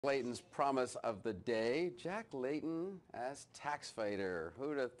Layton's promise of the day. Jack Layton as tax fighter.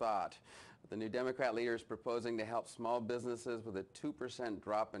 Who'd have thought? The new Democrat leader is proposing to help small businesses with a 2%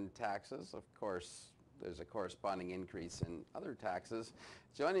 drop in taxes. Of course, there's a corresponding increase in other taxes.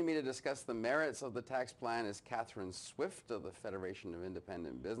 Joining me to discuss the merits of the tax plan is Catherine Swift of the Federation of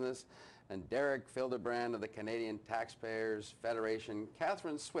Independent Business and Derek Fildebrandt of the Canadian Taxpayers Federation.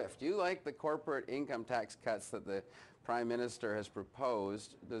 Catherine Swift, do you like the corporate income tax cuts that the Prime Minister has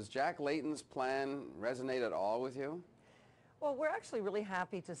proposed? Does Jack Layton's plan resonate at all with you? Well, we're actually really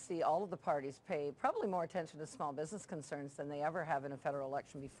happy to see all of the parties pay probably more attention to small business concerns than they ever have in a federal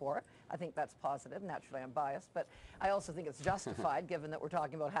election before. I think that's positive. Naturally, I'm biased, but I also think it's justified given that we're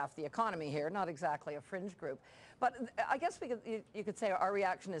talking about half the economy here, not exactly a fringe group. But I guess you could say our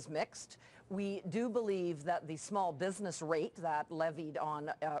reaction is mixed. We do believe that the small business rate that levied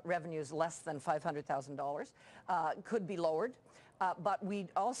on revenues less than $500,000 could be lowered. But we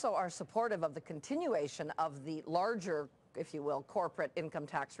also are supportive of the continuation of the larger, if you will, corporate income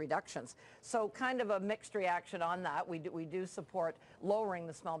tax reductions. So kind of a mixed reaction on that. We do support lowering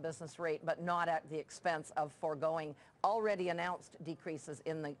the small business rate, but not at the expense of foregoing already announced decreases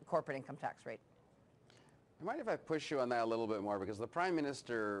in the corporate income tax rate. Mind if I push you on that a little bit more, because the Prime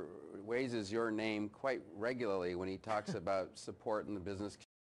Minister raises your name quite regularly when he talks about support in the business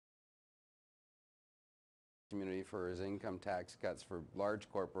community for his income tax cuts for large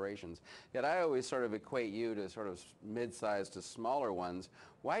corporations. Yet I always sort of equate you to sort of mid-sized to smaller ones.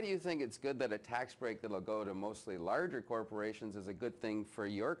 Why do you think it's good that a tax break that will go to mostly larger corporations is a good thing for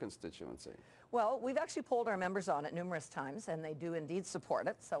your constituency? Well, we've actually polled our members on it numerous times, and they do indeed support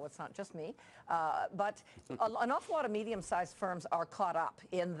it, so it's not just me. But an awful lot of medium-sized firms are caught up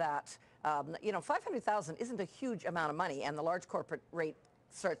in that, $500,000 isn't a huge amount of money, and the large corporate rate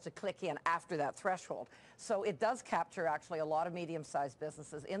starts to click in after that threshold. So it does capture actually a lot of medium-sized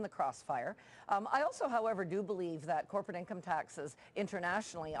businesses in the crossfire. I also, however, do believe that corporate income taxes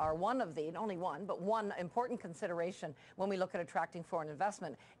internationally are one of the, not only one, but one important consideration when we look at attracting foreign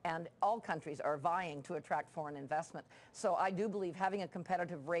investment, and all countries are vying to attract foreign investment. So I do believe having a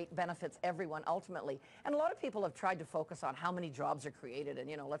competitive rate benefits everyone ultimately. And a lot of people have tried to focus on how many jobs are created and,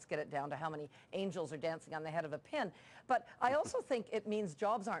 let's get it down to how many angels are dancing on the head of a pin. But I also think it means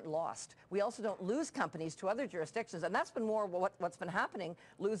jobs aren't lost. We also don't lose companies to other jurisdictions, and that's been more what's been happening,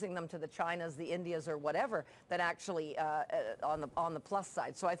 losing them to the Chinas, the Indias, or whatever, than actually on the plus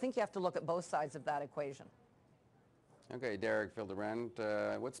side. So I think you have to look at both sides of that equation. Okay, Derek Fildebrandt,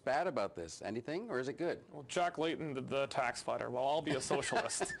 what's bad about this? Anything, or is it good? Well, Jack Layton, the tax fighter. Well, I'll be a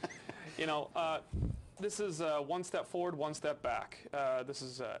socialist. This is one step forward, one step back. This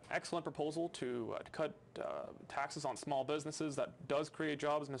is an excellent proposal to cut taxes on small businesses. That does create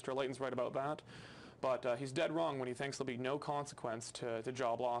jobs. Mr. Layton's right about that. But he's dead wrong when he thinks there'll be no consequence to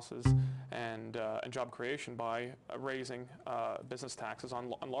job losses and job creation by raising business taxes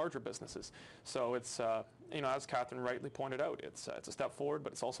on larger businesses. So it's, as Catherine rightly pointed out, it's a step forward,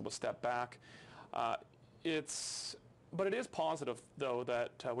 but it's also a step back. But it is positive, though,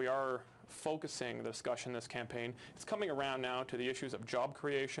 that we are focusing the discussion this campaign. It's coming around now to the issues of job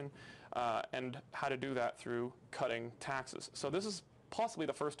creation and how to do that through cutting taxes. So this is possibly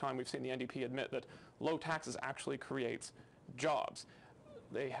the first time we've seen the NDP admit that low taxes actually creates jobs.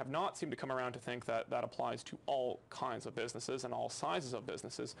 They have not seemed to come around to think that that applies to all kinds of businesses and all sizes of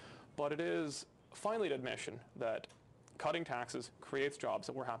businesses, but it is finally an admission that cutting taxes creates jobs,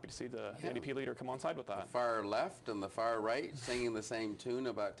 and we're happy to see the NDP leader come on side with that. The far left and the far right singing the same tune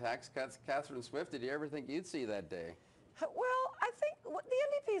about tax cuts. Catherine Swift, did you ever think you'd see that day? Well, I think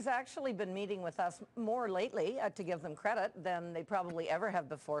the NDP's actually been meeting with us more lately, to give them credit, than they probably ever have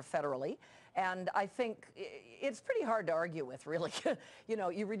before federally. And I think it's pretty hard to argue with, really.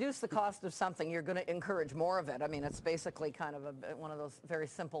 You reduce the cost of something, you're going to encourage more of it. I mean, it's basically kind of one of those very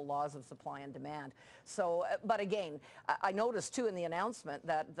simple laws of supply and demand. So, but again, I noticed, too, in the announcement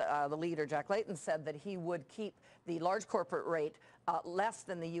that the leader, Jack Layton, said that he would keep the large corporate rate less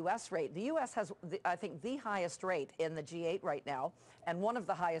than the U.S. rate. The U.S. has, I think, the highest rate in the G8 right now, and one of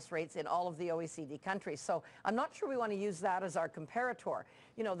the highest rates in all of the OECD countries. So I'm not sure we want to use that as our comparator.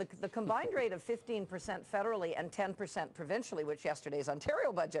 The combined rate of 15% federally and 10% provincially, which yesterday's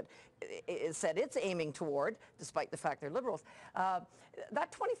Ontario budget said it's aiming toward, despite the fact they're Liberals,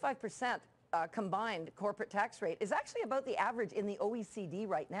 that 25% combined corporate tax rate is actually about the average in the OECD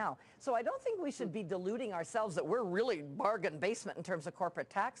right now. So I don't think we should be deluding ourselves that we're really bargain basement in terms of corporate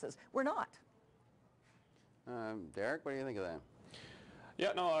taxes. We're not. Derek, what do you think of that?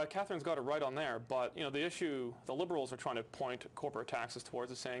 Yeah, no, Catherine's got it right on there. But the issue the Liberals are trying to point corporate taxes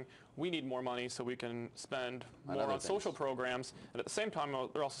towards is saying we need more money so we can spend more on social programs. And at the same time,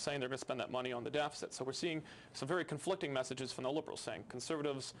 they're also saying they're going to spend that money on the deficit. So we're seeing some very conflicting messages from the Liberals saying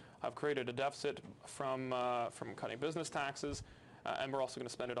conservatives have created a deficit from cutting business taxes, and we're also going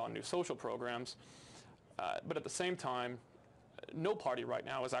to spend it on new social programs. But at the same time, no party right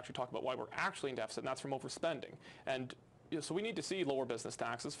now is actually talking about why we're actually in deficit, and that's from overspending. And so we need to see lower business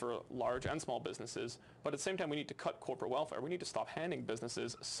taxes for large and small businesses, but at the same time we need to cut corporate welfare. We need to stop handing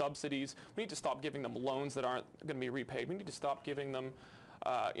businesses subsidies. We need to stop giving them loans that aren't going to be repaid. We need to stop giving them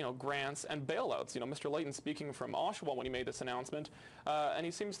grants and bailouts. Mr. Layton speaking from Oshawa when he made this announcement, and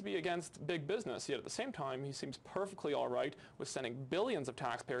he seems to be against big business, yet at the same time he seems perfectly all right with sending billions of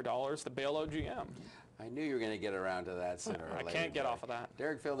taxpayer dollars to bail out GM. I knew you were going to get around to that sooner or later. I can't get off of that.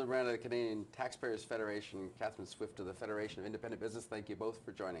 Derek Fildebrandt of the Canadian Taxpayers Federation, Catherine Swift of the Federation of Independent Business, thank you both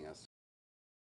for joining us.